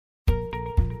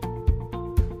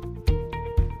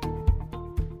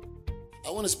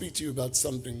I want to speak to you about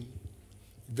something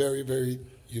very, very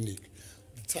unique.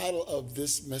 The title of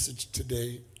this message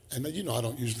today, and you know I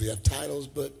don't usually have titles,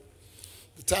 but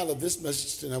the title of this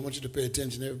message today, I want you to pay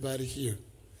attention, everybody here.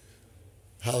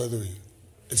 Hallelujah.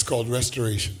 It's called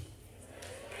Restoration.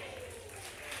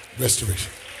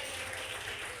 Restoration.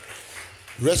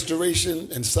 Restoration,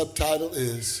 and subtitle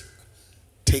is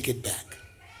Take It Back.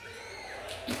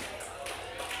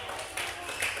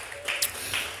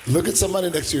 Look at somebody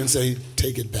next to you and say,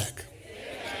 take it back.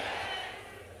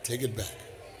 Take it back.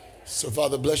 So,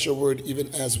 Father, bless your word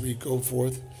even as we go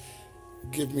forth.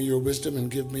 Give me your wisdom and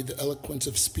give me the eloquence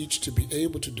of speech to be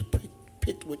able to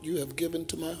depict what you have given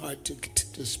to my heart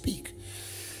to speak.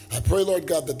 I pray, Lord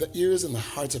God, that the ears and the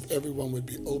hearts of everyone would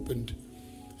be opened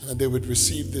and that they would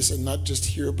receive this and not just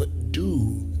hear, but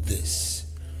do this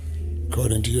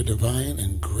according to your divine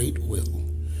and great will.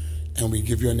 And we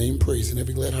give your name praise. And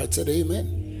every glad heart said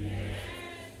amen.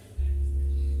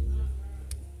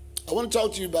 I want to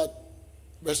talk to you about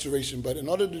restoration, but in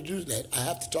order to do that, I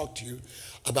have to talk to you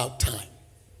about time.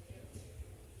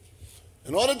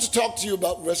 In order to talk to you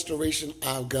about restoration,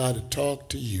 I've got to talk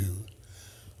to you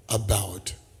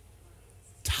about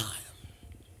time.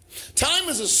 Time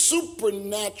is a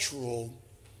supernatural,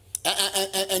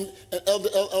 and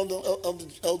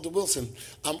Elder Wilson,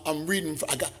 I'm reading,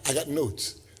 I got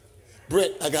notes.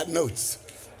 Brett, I got notes.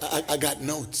 I got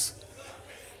notes.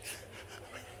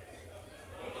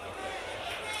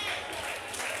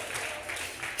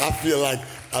 I feel like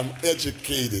I'm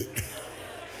educated.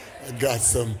 I got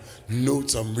some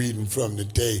notes I'm reading from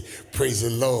today. Praise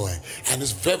the Lord. And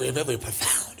it's very, very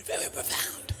profound. Very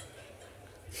profound.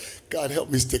 God, help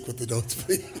me stick with the notes,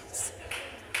 please.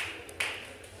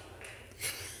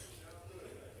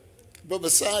 But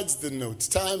besides the notes,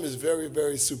 time is very,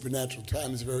 very supernatural.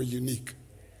 Time is very unique.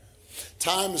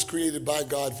 Time is created by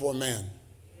God for man.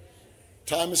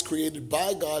 Time is created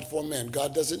by God for man.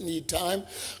 God doesn't need time.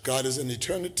 God is in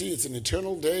eternity. It's an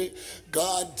eternal day.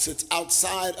 God sits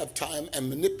outside of time and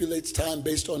manipulates time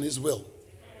based on his will.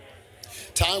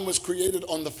 Time was created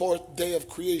on the fourth day of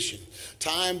creation.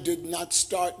 Time did not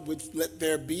start with let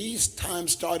there be. Time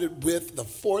started with the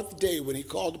fourth day when he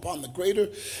called upon the greater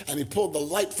and he pulled the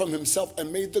light from himself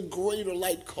and made the greater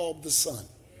light called the sun.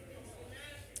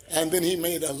 And then he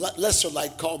made a lesser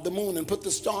light called the moon and put the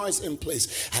stars in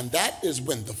place. And that is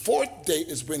when the fourth day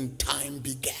is when time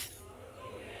began.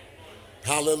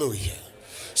 Hallelujah.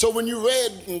 So when you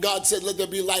read and God said, let there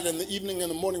be light in the evening and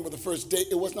the morning were the first day,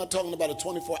 it was not talking about a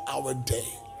 24-hour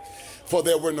day. For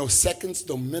there were no seconds,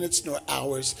 no minutes, nor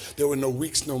hours. There were no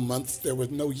weeks, no months. There were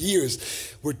no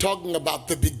years. We're talking about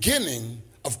the beginning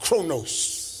of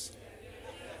Chronos.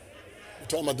 We're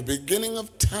talking about the beginning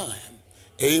of time.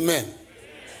 Amen.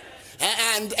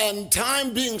 And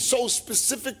time being so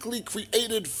specifically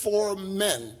created for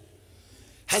men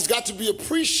has got to be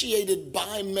appreciated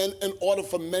by men in order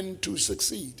for men to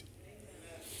succeed.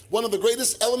 One of the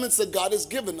greatest elements that God has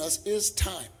given us is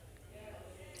time.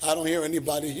 I don't hear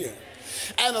anybody here.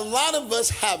 And a lot of us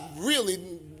have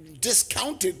really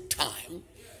discounted time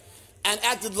and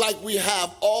acted like we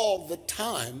have all the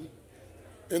time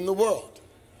in the world.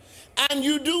 And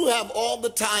you do have all the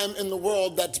time in the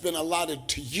world that's been allotted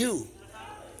to you.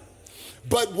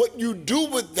 But what you do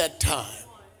with that time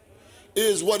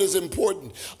is what is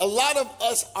important. A lot of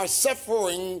us are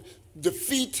suffering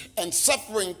defeat and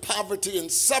suffering poverty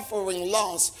and suffering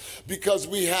loss because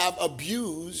we have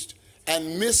abused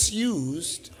and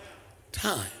misused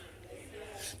time.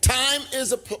 Time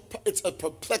is it's a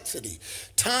perplexity.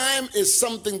 Time is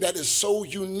something that is so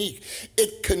unique.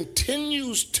 It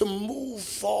continues to move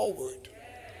forward.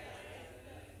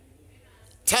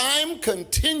 Time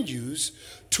continues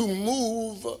to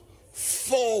move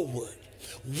forward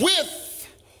with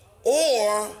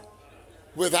or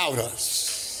without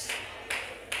us.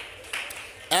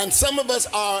 And some of us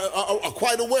are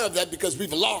quite aware of that because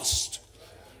we've lost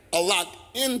a lot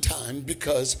in time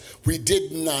because we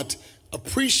did not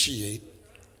appreciate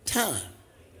time.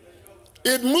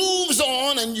 It moves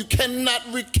on and you cannot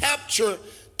recapture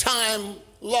time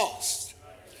lost.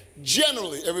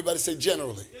 Generally, everybody say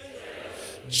generally.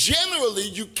 Generally,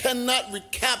 you cannot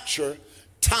recapture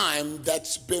time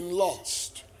that's been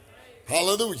lost.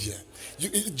 Hallelujah.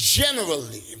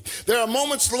 Generally, there are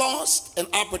moments lost and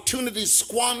opportunities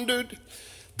squandered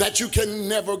that you can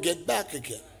never get back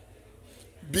again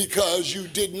because you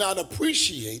did not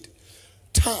appreciate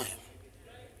time.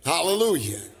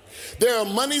 Hallelujah. There are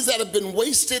monies that have been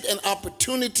wasted and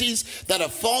opportunities that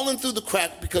have fallen through the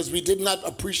crack because we did not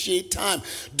appreciate time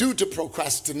due to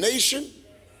procrastination.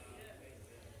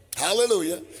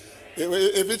 Hallelujah.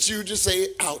 If it's you, just say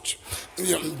ouch.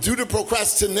 Due to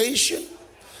procrastination,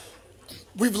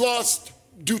 We've lost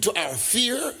due to our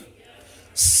fear,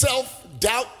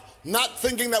 self-doubt, not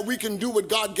thinking that we can do what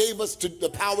God gave us the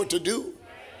power to do.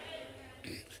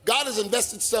 God has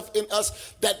invested stuff in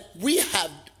us that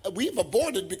we've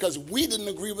aborted because we didn't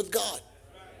agree with God.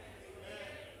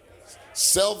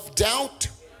 Self-doubt,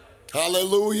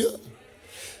 hallelujah,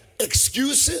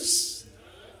 excuses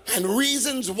and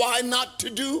reasons why not to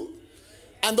do.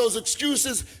 And those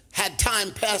excuses had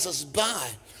time pass us by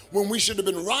when we should have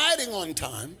been riding on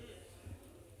time.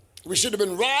 We should have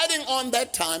been riding on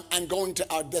that time and going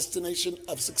to our destination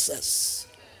of success.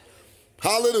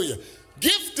 Hallelujah.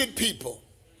 Gifted people,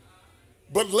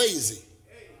 but lazy.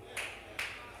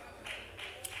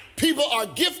 People are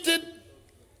gifted,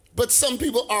 but some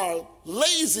people are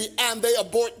lazy and they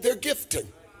abort their gifting.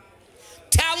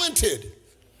 Talented,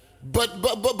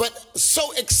 but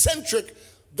so eccentric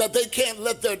that they can't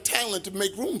let their talent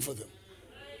make room for them.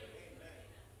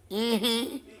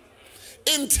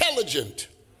 Intelligent,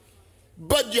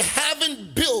 but you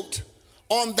haven't built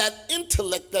on that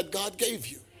intellect that God gave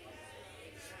you.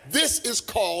 This is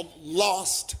called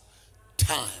lost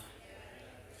time.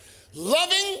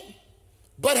 Loving,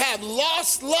 but have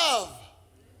lost love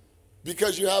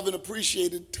because you haven't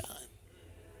appreciated time.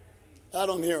 I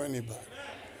don't hear anybody.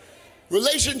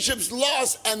 Relationships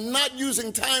lost and not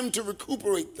using time to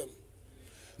recuperate them.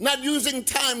 Not using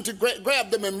time to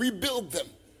grab them and rebuild them.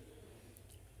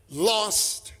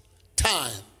 Lost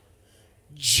time.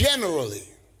 Generally.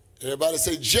 Everybody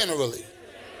say generally.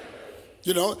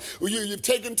 You know, you've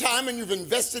taken time and you've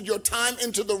invested your time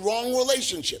into the wrong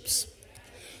relationships.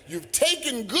 You've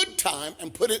taken good time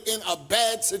and put it in a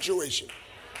bad situation.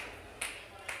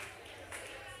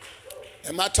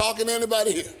 Am I talking to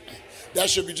anybody here? That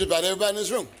should be just about everybody in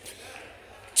this room.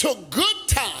 Took good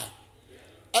time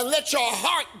and let your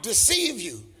heart deceive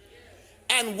you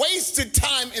and wasted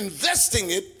time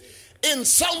investing it in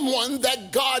someone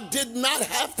that God did not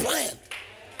have planned.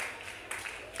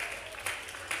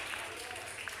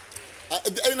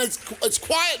 And it's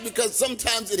quiet because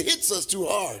sometimes it hits us too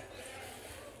hard.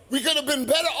 We could have been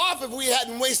better off if we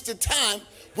hadn't wasted time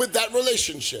with that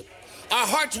relationship. Our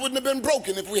hearts wouldn't have been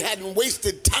broken if we hadn't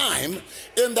wasted time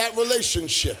in that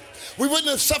relationship. We wouldn't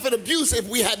have suffered abuse if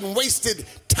we hadn't wasted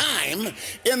time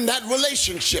in that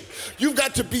relationship. You've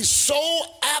got to be so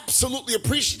absolutely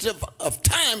appreciative of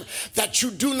time that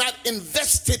you do not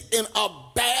invest it in a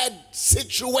bad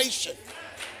situation.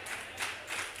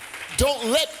 Don't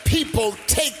let people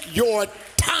take your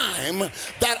time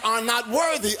that are not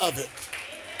worthy of it.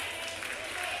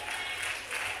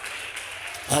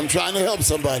 I'm trying to help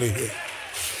somebody here.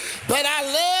 But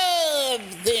I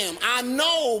love them. I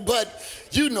know, but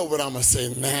you know what I'm going to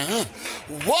say now.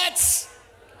 What's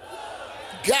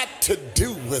got to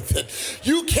do with it?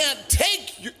 You can't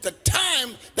take the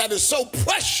time that is so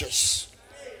precious.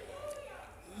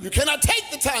 You cannot take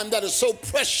the time that is so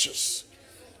precious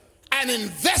and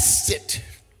invest it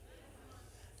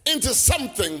into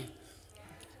something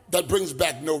that brings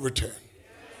back no return.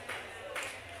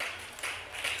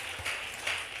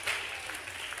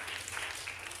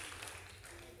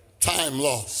 Time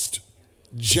lost,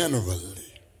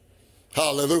 generally.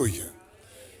 Hallelujah.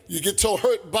 You get so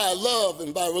hurt by love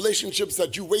and by relationships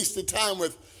that you wasted time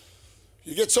with.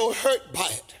 You get so hurt by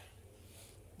it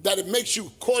that it makes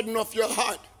you cordon off your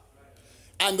heart.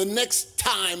 And the next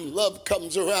time love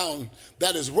comes around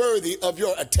that is worthy of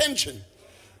your attention,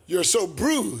 you're so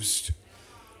bruised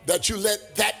that you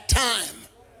let that time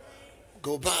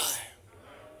go by.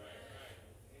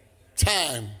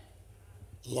 Time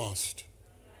lost.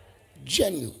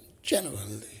 Generally.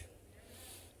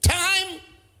 Time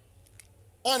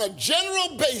on a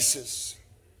general basis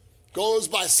goes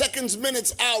by seconds,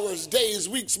 minutes, hours, days,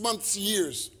 weeks, months,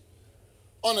 years.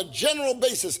 On a general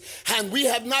basis. And we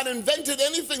have not invented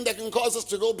anything that can cause us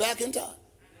to go back in time.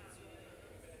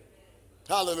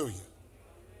 Hallelujah.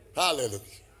 Hallelujah.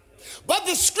 But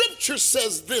the scripture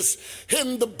says this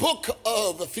in the book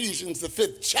of Ephesians, the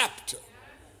 5th chapter.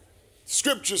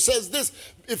 Scripture says this,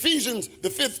 Ephesians, the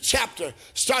 5th chapter,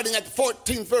 starting at the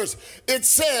 14th verse. It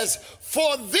says,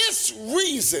 for this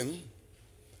reason,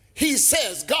 he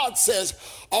says, God says,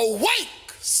 awake,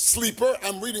 sleeper.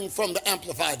 I'm reading from the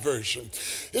Amplified version.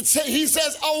 He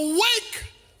says, awake,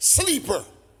 sleeper.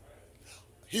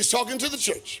 He's talking to the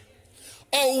church.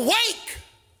 Awake,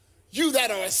 you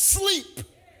that are asleep.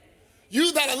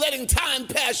 You that are letting time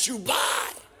pass you by.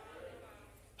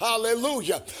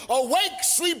 Hallelujah. Awake,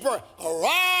 sleeper,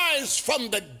 arise from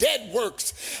the dead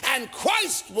works, and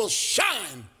Christ will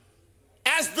shine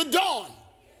as the dawn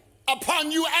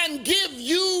upon you and give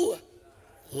you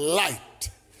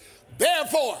light.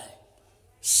 Therefore,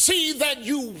 see that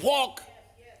you walk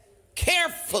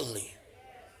carefully,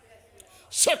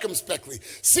 circumspectly.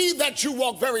 See that you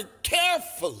walk very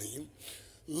carefully,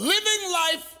 living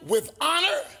life with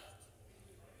honor,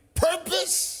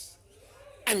 purpose,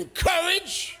 and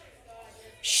courage,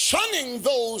 shunning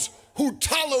those who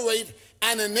tolerate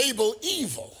and enable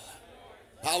evil.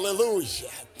 Hallelujah.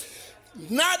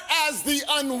 Not as the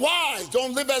unwise.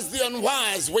 Don't live as the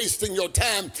unwise, wasting your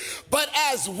time, but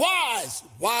as wise.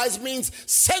 Wise means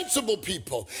sensible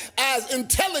people, as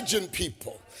intelligent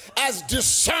people, as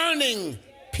discerning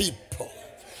people,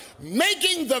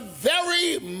 making the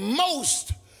very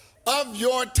most of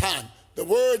your time. The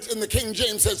words in the King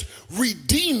James says,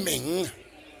 redeeming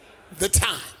the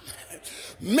time.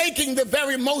 Making the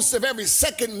very most of every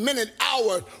second, minute,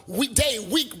 hour, day,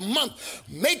 week, month.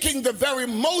 Making the very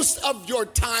most of your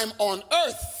time on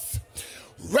earth.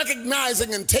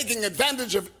 Recognizing and taking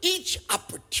advantage of each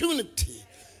opportunity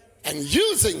and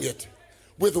using it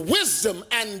with wisdom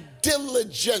and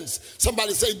diligence.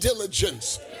 Somebody say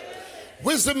diligence.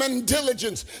 Wisdom and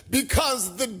diligence,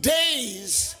 because the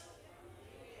days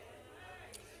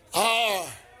are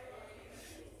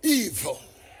evil.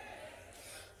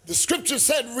 The scripture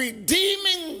said,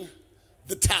 redeeming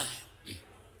the time,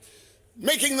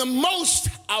 making the most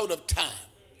out of time.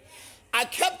 I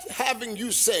kept having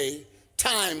you say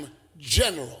time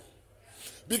general,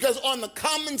 because on the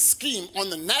common scheme, on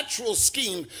the natural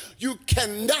scheme, you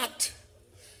cannot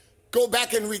go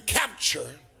back and recapture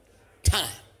time.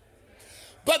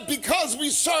 But because we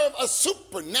serve a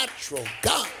supernatural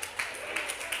God,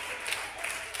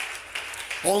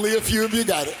 only a few of you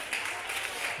got it.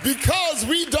 Because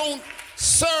we don't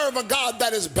serve a God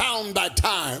that is bound by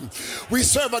time. We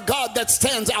serve a God that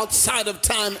stands outside of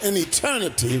time and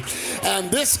eternity.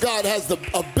 And this God has the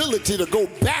ability to go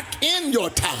back in your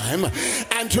time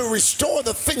and to restore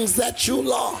the things that you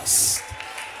lost.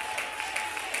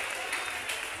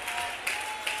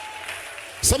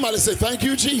 Somebody say, thank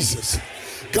you, Jesus.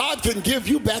 God can give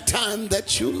you back time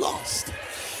that you lost.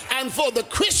 And for the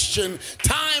Christian,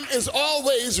 time is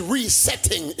always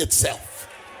resetting itself.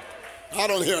 I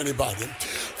don't hear anybody.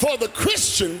 For the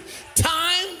Christian,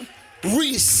 time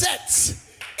resets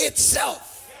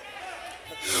itself.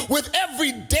 With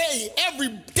every day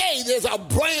there's a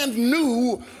brand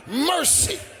new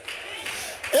mercy.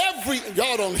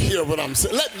 Y'all don't hear what I'm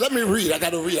saying. Let me read. I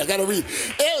gotta read.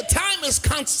 Time is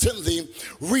constantly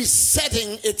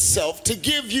resetting itself to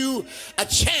give you a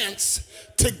chance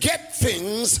to get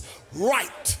things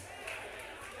right.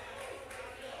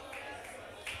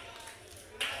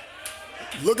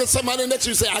 Look at somebody next to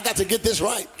you and say, I got to get this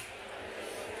right.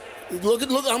 Look,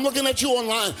 I'm looking at you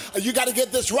online. You got to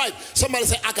get this right. Somebody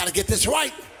say, I got to get this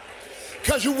right.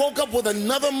 Because you woke up with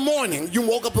another morning, you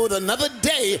woke up with another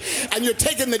day, and you're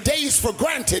taking the days for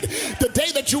granted. The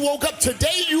day that you woke up,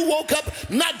 today you woke up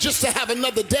not just to have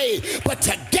another day, but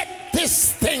to get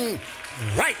this thing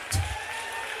right.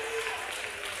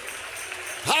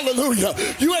 Hallelujah.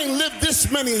 You ain't lived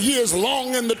this many years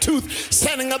long in the tooth,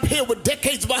 standing up here with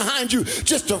decades behind you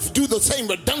just to do the same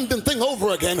redundant thing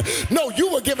over again. No,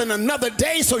 you were given another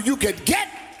day so you could get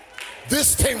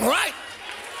this thing right.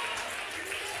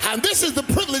 And this is the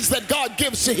privilege that God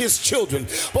gives to his children.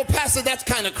 Well, Pastor, that's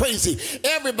kind of crazy.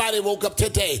 Everybody woke up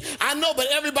today. I know, but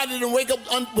everybody didn't wake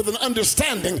up with an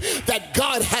understanding that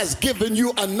God has given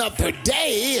you another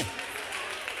day.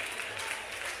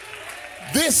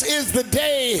 This is the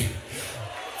day.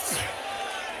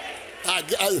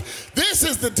 This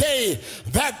is the day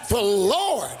that the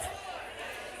Lord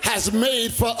has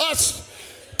made for us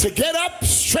to get up,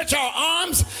 stretch our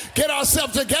arms, get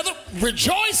ourselves together,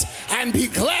 rejoice, and be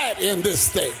glad in this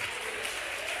thing.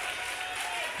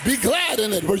 Be glad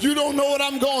in it. But you don't know what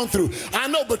I'm going through. I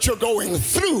know, but you're going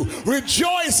through.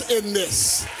 Rejoice in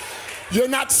this. You're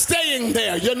not staying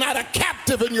there. You're not a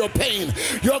captive in your pain.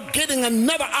 You're getting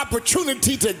another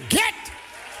opportunity to get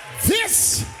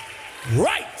this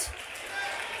right.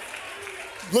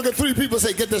 Look at three people,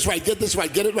 say, get this right, get this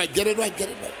right, get it right, get it right, get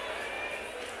it right.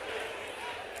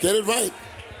 Get it right.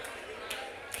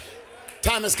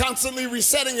 Time is constantly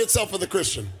resetting itself for the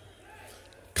Christian.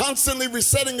 Constantly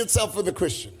resetting itself for the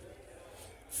Christian.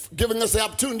 Giving us the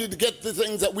opportunity to get the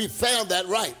things that we failed at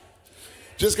right.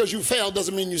 Just because you failed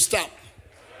doesn't mean you stop.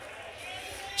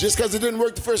 Just because it didn't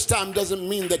work the first time doesn't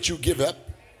mean that you give up.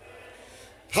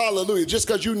 Hallelujah. Just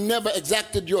because you never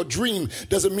exacted your dream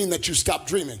doesn't mean that you stop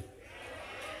dreaming.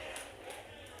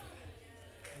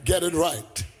 Get it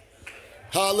right.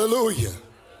 Hallelujah.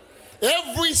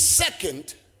 Every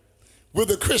second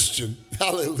with a Christian,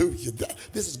 hallelujah.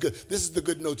 This is good. This is the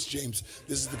good notes, James.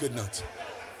 This is the good notes.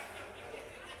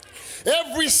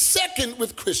 Every second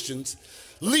with Christians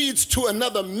leads to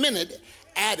another minute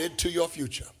added to your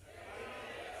future.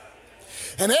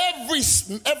 And every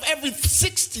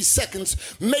 60 seconds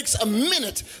makes a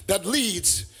minute that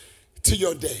leads to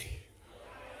your day.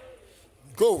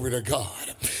 Glory to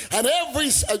God. And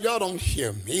y'all don't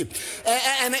hear me.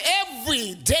 And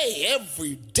every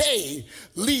day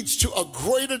leads to a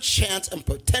greater chance and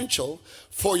potential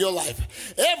for your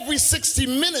life. Every 60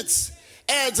 minutes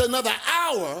adds another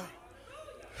hour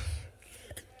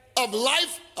of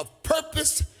life, of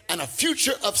purpose, and a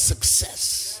future of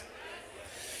success.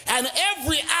 And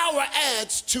every hour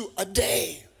adds to a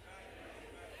day.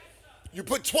 You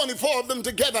put 24 of them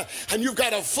together and you've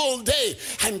got a full day.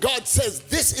 And God says,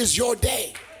 this is your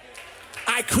day.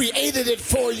 I created it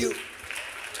for you.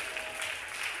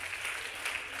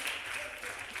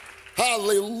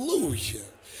 Hallelujah.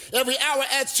 Every hour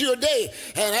adds to your day.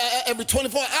 And every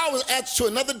 24 hours adds to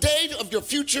another day of your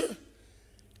future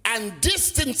and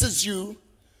distances you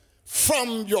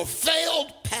from your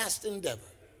failed past endeavor.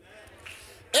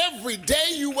 Every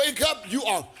day you wake up, you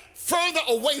are further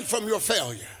away from your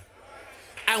failure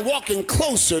and walking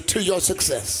closer to your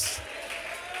success.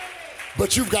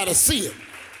 But you've got to see it.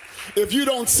 If you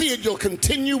don't see it, you'll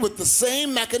continue with the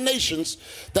same machinations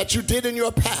that you did in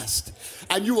your past,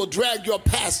 and you will drag your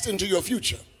past into your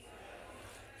future.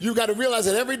 You got to realize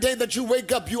that every day that you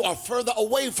wake up, you are further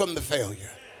away from the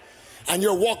failure, and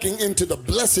you're walking into the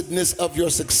blessedness of your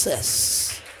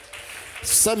success.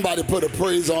 Somebody put a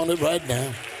praise on it right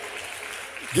now.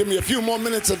 Give me a few more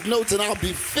minutes of notes and I'll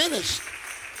be finished.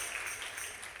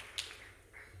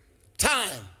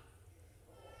 Time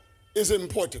is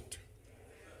important.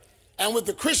 And with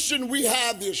the Christian, we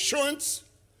have the assurance,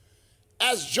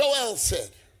 as Joel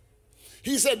said.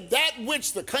 He said, that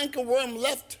which the cankerworm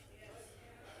left,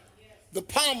 the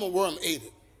palmer worm ate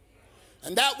it.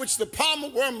 And that which the palmer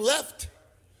worm left,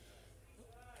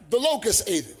 the locust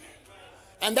ate it.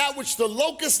 And that which the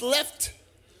locust left,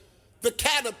 the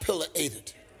caterpillar ate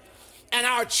it. And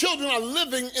our children are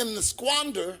living in the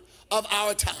squander of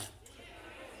our time.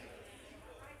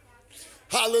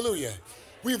 Hallelujah.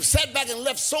 We've sat back and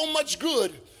left so much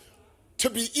good to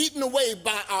be eaten away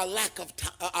by our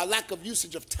lack of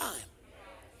usage of time.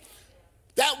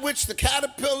 That which the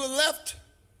caterpillar left,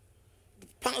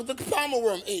 the palmer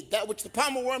worm ate. That which the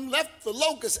palmer worm left, the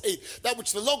locust ate. That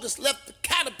which the locust left, the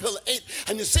caterpillar ate.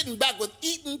 And you're sitting back with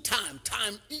eaten time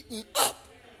eaten up.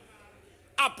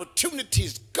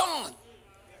 Opportunities gone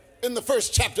in the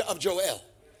first chapter of Joel.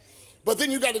 But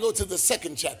then you got to go to the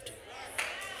second chapter.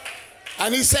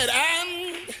 And he said,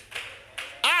 and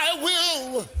I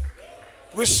will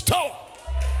restore.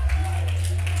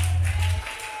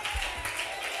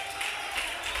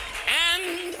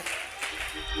 And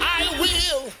I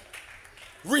will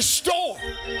restore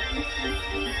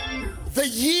the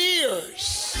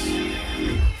years.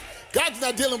 God's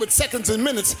not dealing with seconds and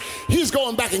minutes. He's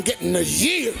going back and getting the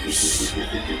years.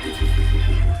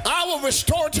 I will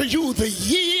restore to you the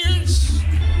years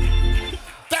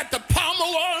that the palmer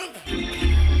worm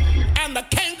and the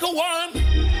cankerworm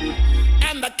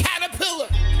and the caterpillar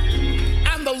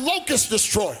and the locust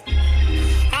destroyed.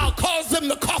 I'll cause them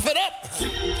to cough it up,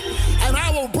 and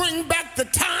I will bring back the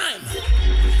time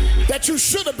that you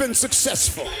should have been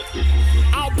successful.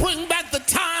 I'll bring back the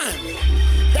time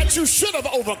that you should have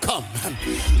overcome.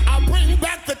 I'll bring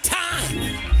back the time,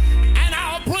 and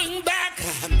I'll bring back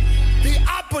the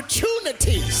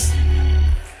opportunities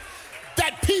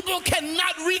that people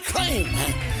cannot reclaim.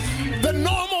 The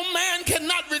normal man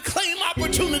cannot reclaim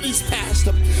opportunities past,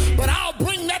 but I'll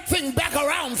bring that thing back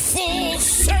around full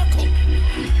circle.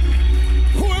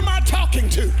 Who am I talking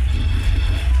to?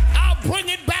 I'll bring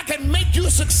it back and make you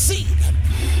succeed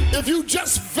if you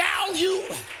just value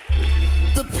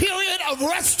the period of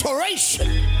restoration.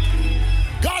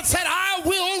 God said, I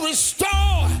will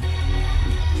restore.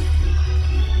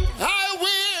 I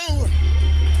will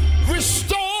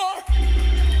restore.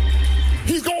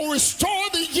 He's going to restore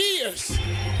the years.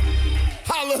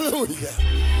 Hallelujah.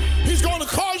 He's going to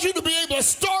cause you to be able to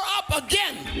store up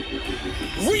again.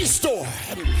 Restore.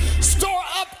 Store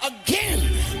up again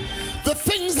the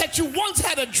things that you once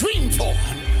had a dream for,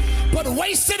 but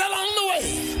wasted along the way.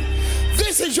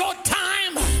 This is your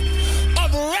time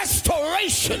of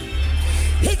restoration.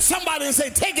 Hit somebody and say,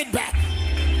 take it back.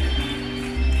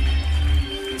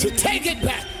 To take it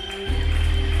back.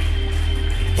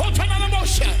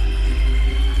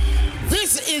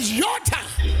 This is your time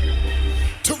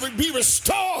to be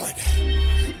restored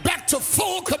back to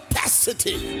full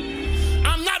capacity.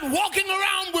 I'm not walking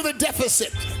around with a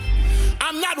deficit.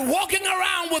 I'm not walking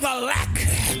around with a lack.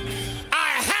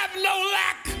 I have no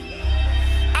lack.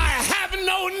 I have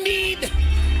no need,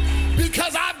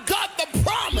 because I've got the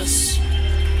promise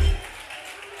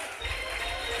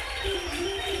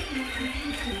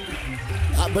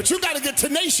But you got to get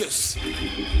tenacious.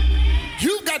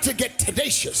 You got to get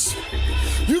tenacious.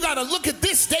 You got to look at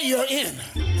this day you're in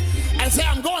and say,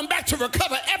 I'm going back to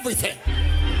recover everything.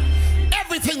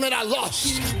 Everything that I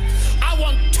lost. I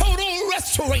want total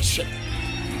restoration.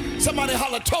 Somebody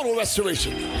holler, total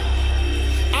restoration.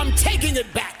 I'm taking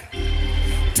it back.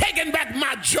 Taking back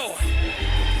my joy.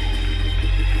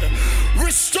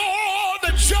 Restore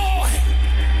the joy.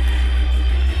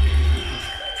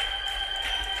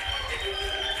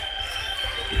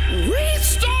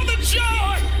 Restore the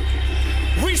joy.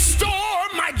 Restore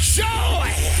my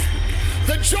joy.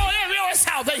 The joy of your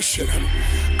salvation.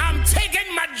 I'm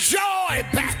taking my joy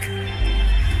back.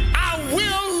 I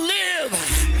will live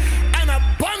an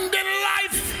abundant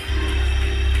life.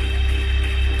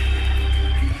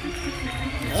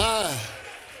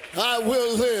 I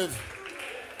will live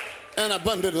an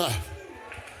abundant life.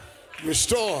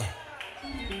 Restore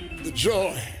the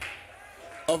joy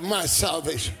of my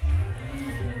salvation.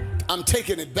 I'm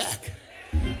taking it back.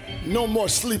 No more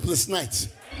sleepless nights.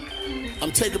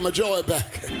 I'm taking my joy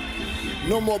back.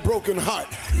 No more broken heart.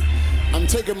 I'm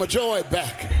taking my joy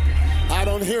back. I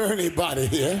don't hear anybody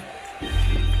here.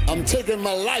 I'm taking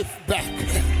my life back.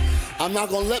 I'm not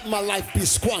going to let my life be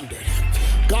squandered.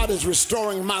 God is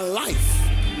restoring my life.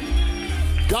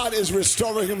 God is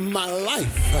restoring my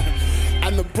life.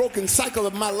 And the broken cycle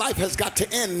of my life has got to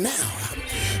end now.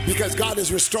 Because God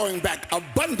is restoring back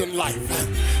abundant life.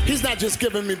 He's not just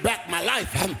giving me back my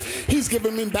life. He's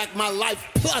giving me back my life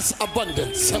plus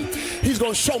abundance. He's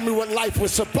going to show me what life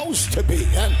was supposed to be.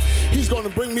 He's going to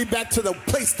bring me back to the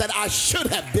place that I should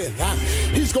have been.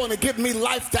 He's going to give me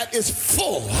life that is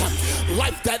full.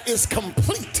 Life that is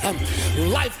complete.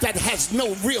 Life that has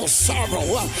no real sorrow.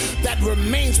 That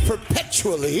remains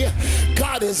perpetually.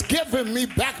 God is giving me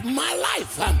back my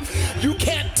life. You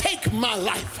can't take my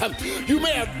life. You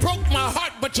may have broke my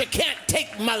heart, but you can't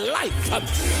take my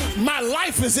life. My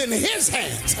life is in his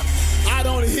hands. I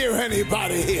don't hear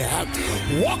anybody here.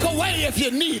 Walk away if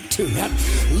you need to.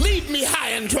 Leave me high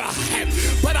and dry.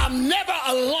 But I'm never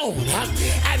alone.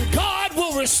 And God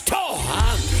will restore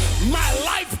my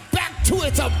life back to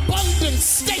its abundant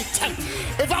state.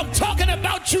 If I'm talking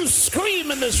about you, scream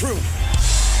in this room.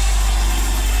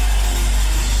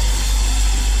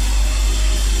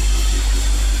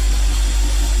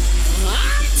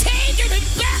 Taking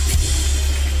it back.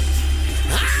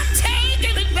 I'm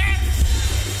taking it back.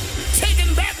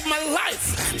 Taking back my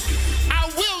life. I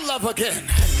will love again.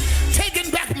 Taking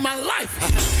back my life.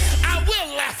 I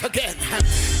will laugh again.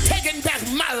 Taking back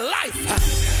my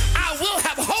life. I will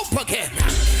have hope again.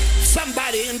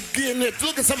 Somebody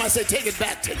look at somebody and say, take it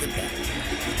back, take it back.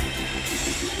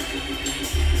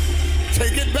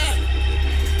 Take it back.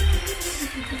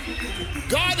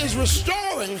 God is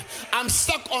restoring. I'm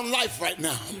stuck on life right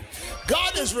now.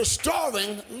 God is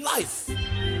restoring life.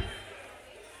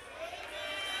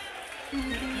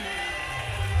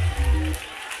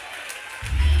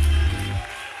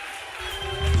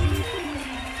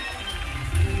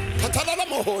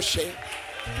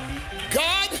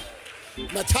 God,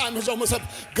 my time is almost up.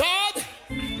 God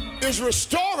is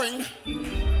restoring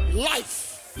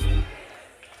life.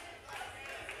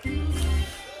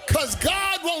 Because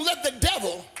God won't let the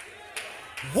devil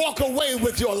walk away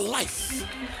with your life.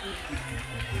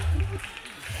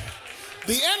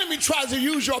 The enemy tries to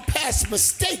use your past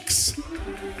mistakes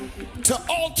to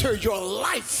alter your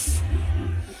life.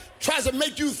 Tries to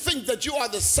make you think that you are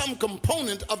the sum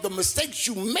component of the mistakes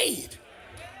you made.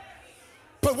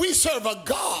 But we serve a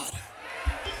God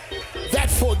that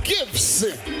forgives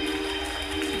sin.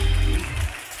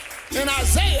 In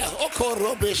Isaiah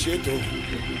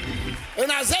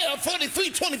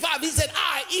 43:25, he said,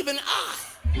 I, even I,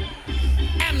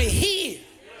 am he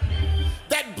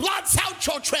that blots out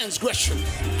your transgressions,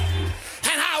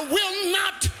 and I will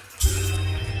not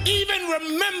even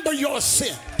remember your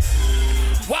sin.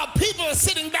 While people are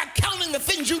sitting back counting the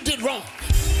things you did wrong,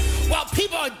 while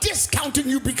people are discounting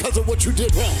you because of what you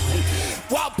did wrong,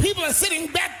 while people are sitting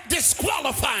back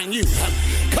disqualifying you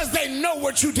because they know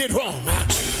what you did wrong,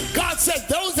 God said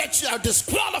those that are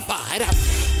disqualified,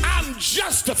 I'm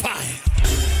justifying.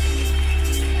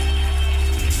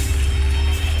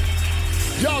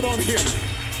 Y'all don't hear me.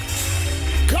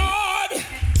 God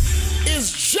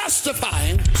is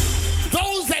justifying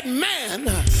those that man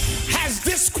has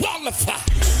disqualified,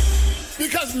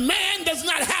 because man does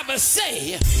not have a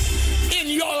say in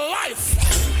your life,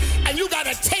 and you got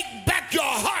to take back your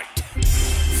heart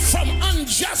from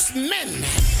unjust men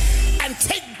and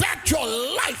take back your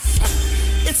life.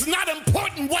 It's not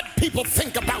important what people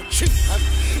think about you.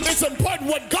 It's important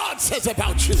what God says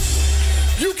about you.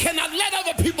 You cannot let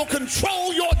other people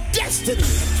control your destiny.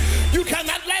 You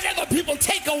cannot let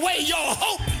away your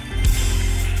hope.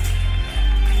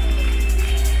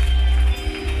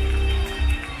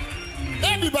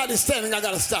 Everybody's standing. I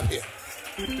got to stop here.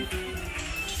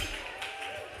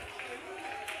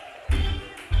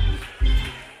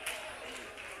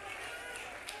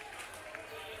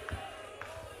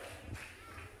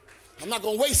 I'm not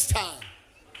going to waste time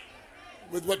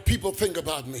with what people think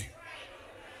about me.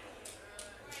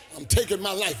 I'm taking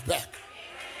my life back.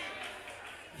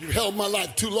 You've held my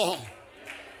life too long.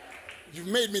 You've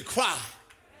made me cry.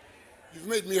 You've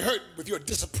made me hurt with your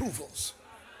disapprovals.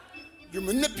 You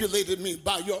manipulated me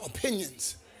by your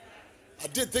opinions. I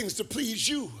did things to please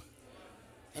you,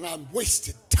 and I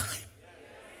wasted time.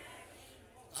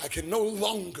 I can no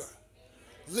longer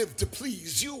live to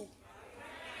please you.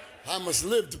 I must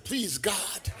live to please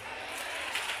God.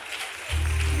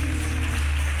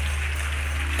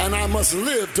 And I must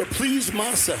live to please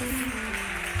myself.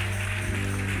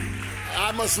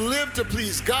 I must live to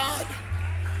please God,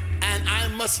 and I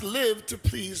must live to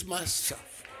please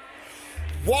myself.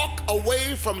 Walk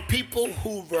away from people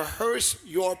who rehearse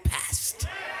your past.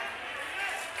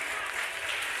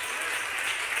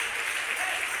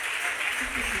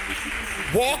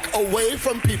 Walk away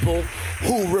from people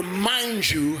who remind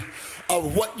you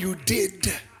of what you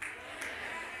did.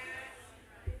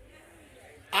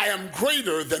 I am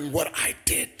greater than what I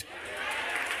did.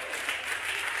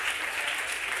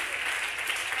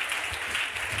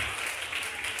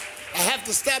 I have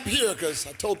to stop here because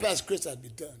I told Pastor Chris I'd be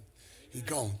done. He's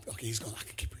gone. Okay, he's gone. I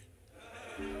can keep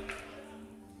reading.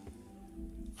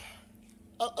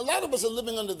 A lot of us are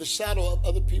living under the shadow of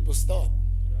other people's thought.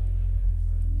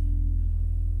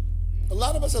 A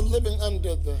lot of us are living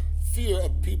under the fear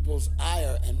of people's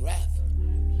ire and wrath.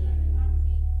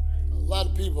 A lot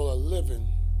of people are living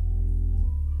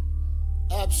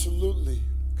absolutely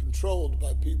controlled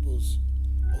by people's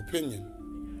opinion.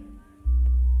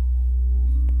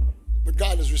 But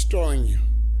God is restoring you.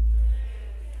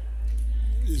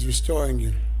 He's restoring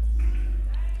you.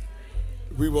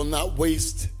 We will not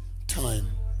waste time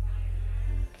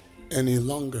any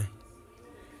longer.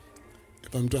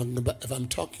 If I'm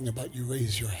talking about you,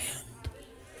 raise your hand.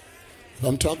 If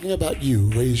I'm talking about you,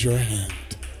 raise your hand.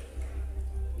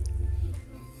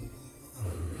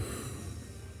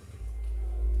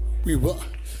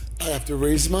 I have to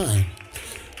raise mine.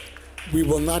 We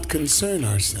will not concern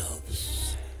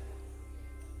ourselves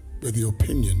with the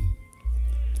opinion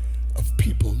of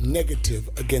people negative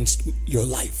against your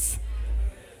life.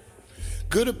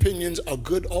 Good opinions are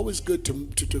good, always good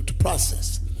to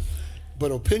process.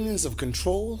 But opinions of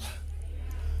control,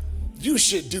 you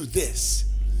should do this.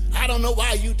 I don't know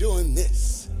why you doing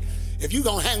this. If you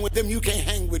gonna hang with them, you can't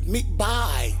hang with me.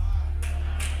 Bye.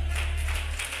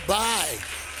 Bye.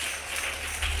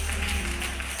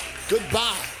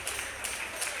 Goodbye.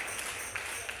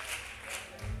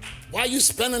 Why are you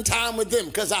spending time with them?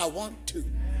 Because I want to.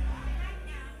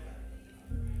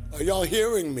 Are y'all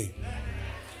hearing me?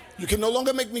 You can no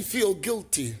longer make me feel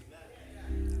guilty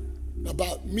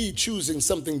about me choosing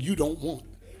something you don't want.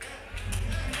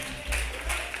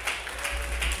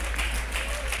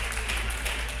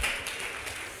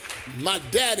 My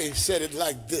daddy said it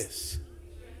like this.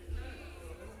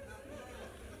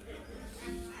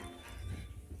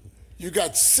 You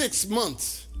got 6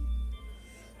 months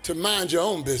to mind your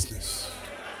own business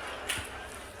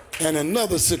and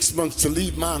another 6 months to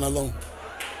leave mine alone.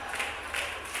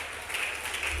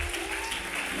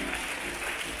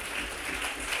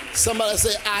 Somebody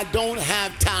say, I don't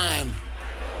have time.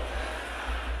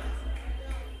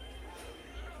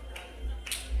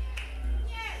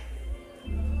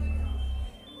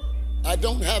 I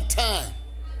don't have time.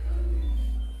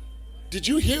 Did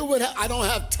you hear what I don't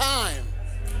have time?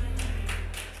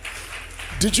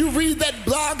 Did you read that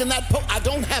blog and that post? I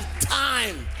don't have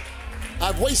time.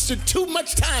 I've wasted too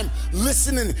much time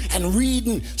listening and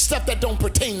reading stuff that don't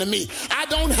pertain to me. I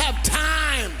don't have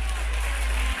time.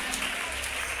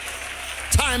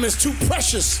 Time is too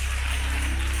precious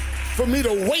for me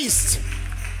to waste.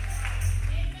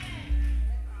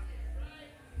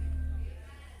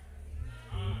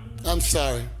 I'm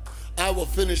sorry. I will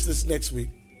finish this next week.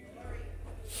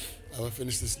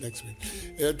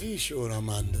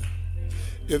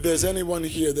 If there's anyone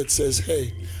here that says,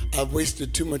 hey, I've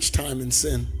wasted too much time in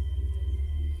sin.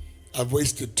 I've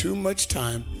wasted too much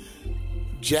time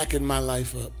jacking my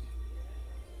life up.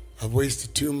 I've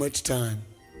wasted too much time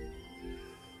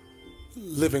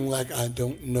living like I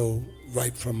don't know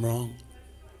right from wrong.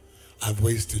 I've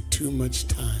wasted too much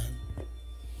time.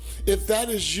 If that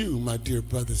is you, my dear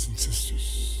brothers and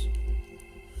sisters,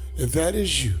 if that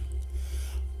is you,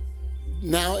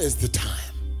 now is the time.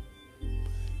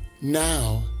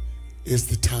 Now is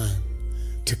the time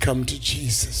to come to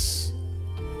Jesus.